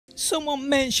Someone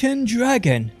mentioned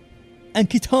dragon and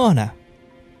katana.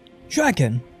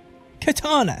 Dragon,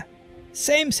 katana,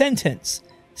 same sentence,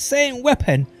 same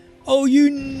weapon. Oh,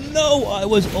 you know I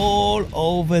was all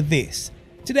over this.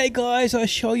 Today guys, I'll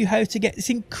show you how to get this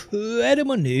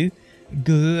incredible new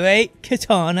great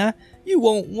katana. You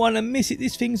won't want to miss it.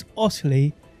 This thing's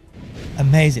utterly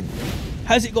amazing.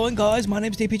 How's it going guys? My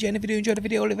name's DPJ, and if you do enjoy the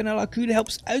video, living a like really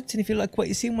helps out, and if you like what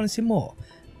you see and want to see more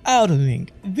Elden Ring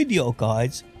video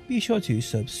guides, be sure to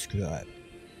subscribe.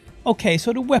 Okay,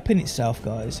 so the weapon itself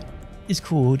guys is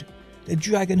called the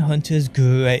Dragon Hunter's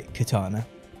Great Katana.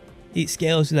 It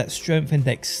scales with that strength and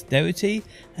dexterity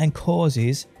and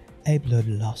causes a blood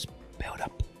loss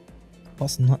build-up.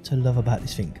 What's not to love about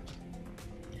this thing?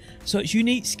 So its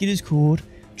unique skill is called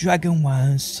Dragon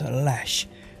Wound Slash,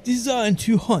 designed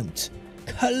to hunt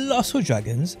colossal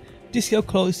dragons. This skill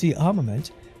closes the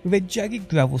armament with a jagged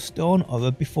gravel stone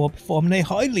aura before performing a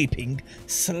high leaping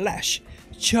slash,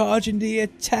 charging the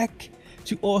attack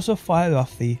to also fire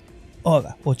off the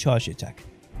aura or charge the attack.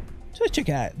 So let's check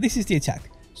it out. This is the attack.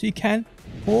 So you can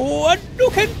I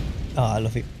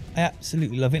love it. I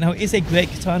absolutely love it. Now it is a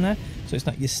great katana, so it's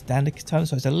not your standard katana,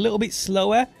 so it's a little bit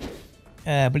slower,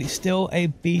 but it's still a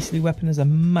beastly weapon. There's a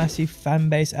massive fan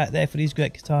base out there for these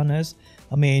great katanas.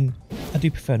 I mean, I do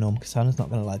prefer normal katanas, not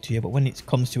going to lie to you, but when it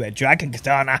comes to a dragon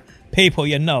katana, people,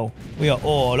 you know, we are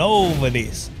all over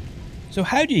this. So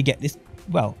how do you get this?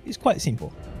 Well, it's quite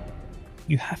simple.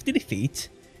 You have to defeat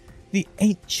the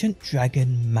ancient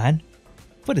dragon man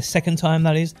for the second time,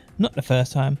 that is, not the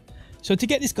first time. So to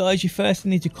get this guys, you first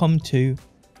need to come to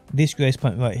this grace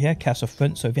point right here, castle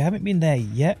front. So if you haven't been there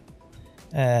yet,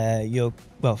 you're,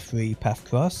 well, free path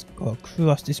cross, go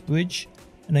across this bridge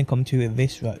and then come to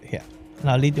this right here. And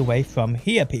I'll lead the way from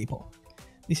here, people.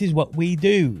 This is what we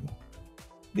do.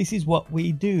 This is what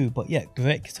we do. But yeah,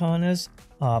 great katanas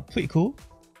are pretty cool.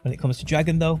 When it comes to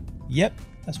dragon though, yep,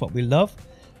 that's what we love.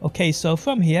 Okay, so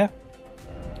from here,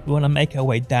 we want to make our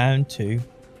way down to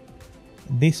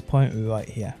this point right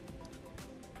here.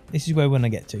 This is where we're going to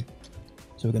get to.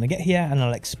 So we're going to get here and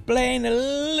I'll explain a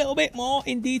little bit more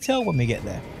in detail when we get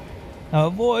there. Now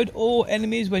avoid all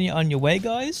enemies when you're on your way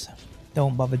guys.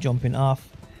 Don't bother jumping off.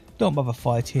 Don't bother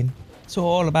fighting. It's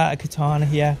all about a katana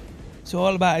here. It's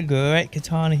all about a great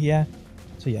katana here.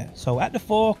 So yeah, so at the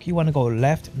fork you want to go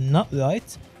left, not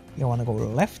right. You want to go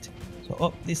left. So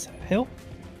up this hill.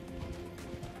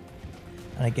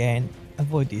 And again,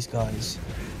 avoid these guys.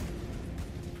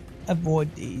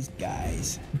 Avoid these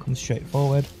guys. And come straight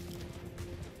forward.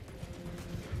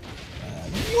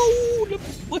 Whoa,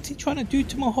 what's he trying to do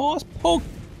to my horse? Poke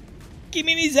him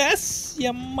in his ass,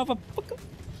 you motherfucker.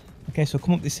 Okay, so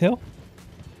come up this hill.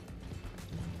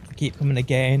 Keep coming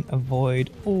again. Avoid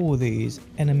all these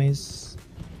enemies.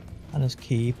 And just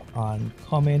keep on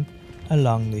coming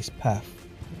along this path.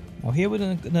 Now here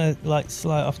we're gonna like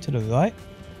slide off to the right.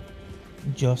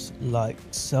 Just like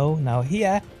so. Now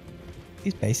here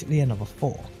is basically another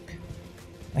fork.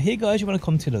 Now here guys, you want to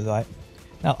come to the right.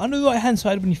 Now on the right hand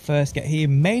side when you first get here, you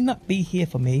may not be here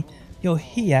for me. You'll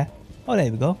hear, oh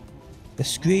there we go, the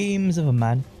screams of a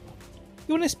man.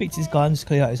 You want to speak to this guy and just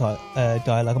clear out his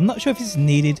dialogue. I'm not sure if it's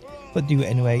needed, but do it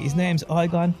anyway. His name's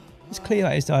Igon. Just clear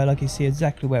out his dialogue. You see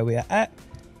exactly where we are at.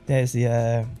 There's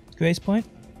the grace point,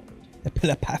 the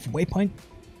pillar path waypoint,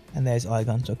 and there's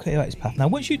Igon. So clear out his path. Now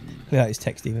once you clear out his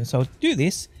text even, so do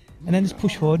this and then just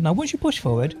push forward. Now once you push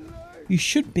forward, you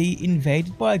should be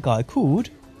invaded by a guy called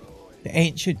the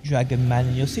Ancient Dragon Man,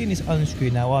 and you're seeing this on the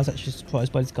screen now. I was actually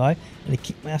surprised by this guy, and he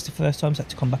kicked my ass the first time, so I had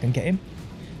to come back and get him.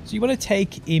 So you want to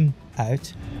take him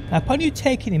out. Now upon you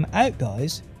taking him out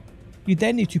guys, you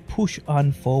then need to push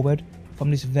on forward from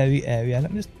this very area.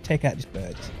 Let me just take out this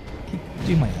bird.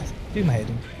 Do my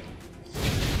heading.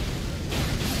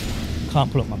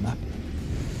 Can't pull up my map.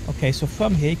 Okay, so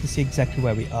from here you can see exactly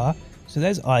where we are. So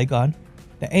there's Igon.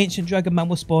 The Ancient Dragon Man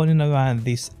was spawning around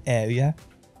this area.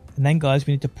 And then guys,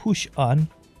 we need to push on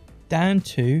down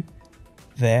to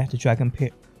there, the dragon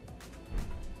pit.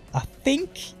 I think,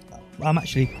 I'm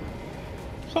actually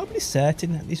probably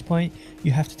certain at this point,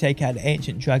 you have to take out the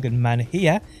Ancient Dragon Man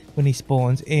here when he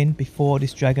spawns in before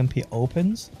this dragon pit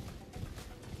opens.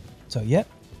 So yep,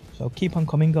 so keep on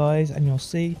coming guys, and you'll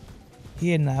see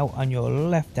here now on your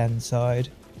left hand side,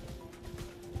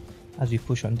 as we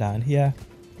push on down here,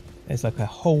 there's like a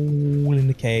hole in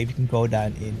the cave you can go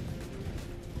down in.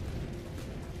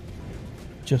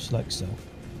 Just like so.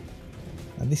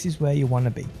 And this is where you want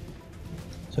to be.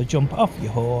 So jump off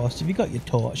your horse. If you got your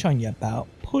torch on your belt,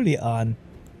 pull it on.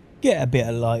 Get a bit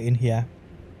of light in here.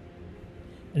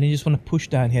 And then you just want to push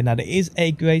down here. Now there is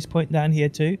a grace point down here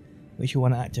too, which you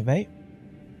want to activate.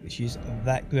 Which is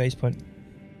that grace point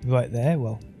right there.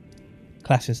 Well,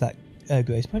 classes that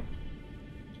grace point.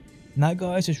 Now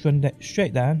guys, just run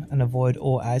straight down and avoid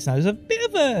all ads. Now there's a bit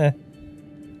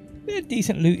of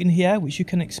decent loot in here which you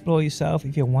can explore yourself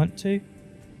if you want to.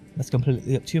 That's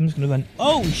completely up to you. I'm just going to run.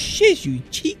 Oh shiz, you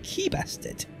cheeky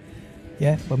bastard.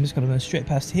 Yeah, but I'm just going to run straight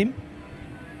past him.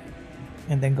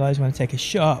 And then guys, we're going to take a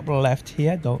sharp left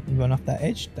here. Don't run off that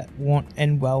edge. That won't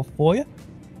end well for you.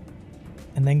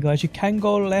 And then guys, you can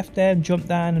go left there and jump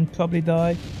down and probably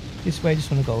die. This way,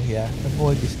 just want to go here.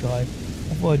 Avoid this guy.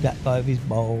 Avoid that guy with his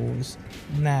bowls.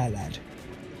 Nah, lad.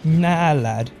 Nah,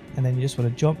 lad. And then you just want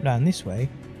to jump down this way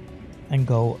and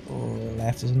go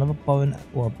left. There's another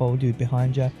bowl dude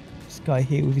behind you. This guy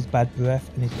here with his bad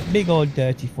breath and his big old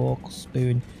dirty fork,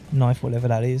 spoon, knife, whatever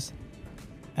that is.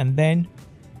 And then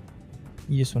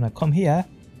you just want to come here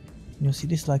and you'll see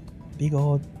this like big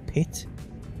old pit.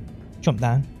 Jump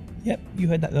down. Yep, you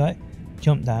heard that right.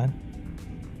 Jump down.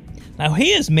 Now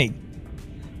here's me.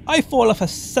 I fall off a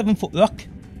 7-foot rock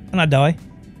and I die.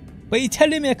 But you're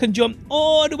telling me I can jump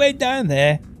all the way down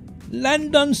there,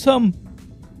 land on some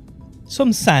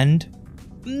sand,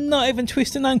 not even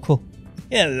twist an ankle.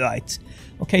 Yeah, right.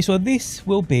 Okay, so this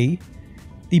will be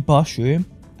the boss room.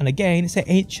 And again, it's an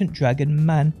ancient dragon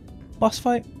man boss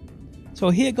fight. So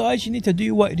here guys, you need to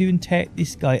do what you do and take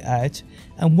this guy out.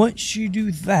 And once you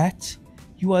do that,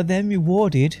 you are then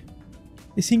rewarded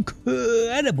this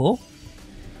incredible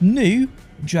new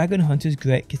Dragon Hunter's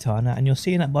Great Katana. And you're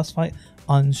seeing that boss fight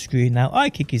on screen now. I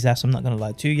kick his ass, I'm not going to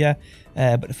lie to you.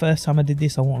 But the first time I did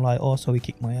this, I won't lie, also he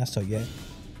kicked my ass. So yeah,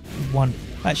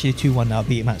 2-1 now. I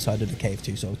beat him outside of the cave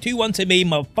too. So 2-1 to me,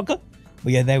 motherfucker.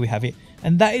 But yeah, there we have it.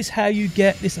 And that is how you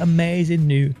get this amazing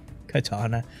new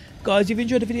katana. Guys, if you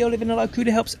enjoyed the video, leaving a like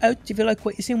really helps out. If you like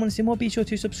what you see and want to see more, be sure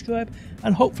to subscribe.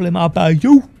 And hopefully I'll buy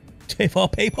you 2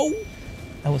 people.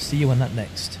 I will see you on that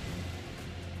next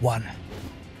one.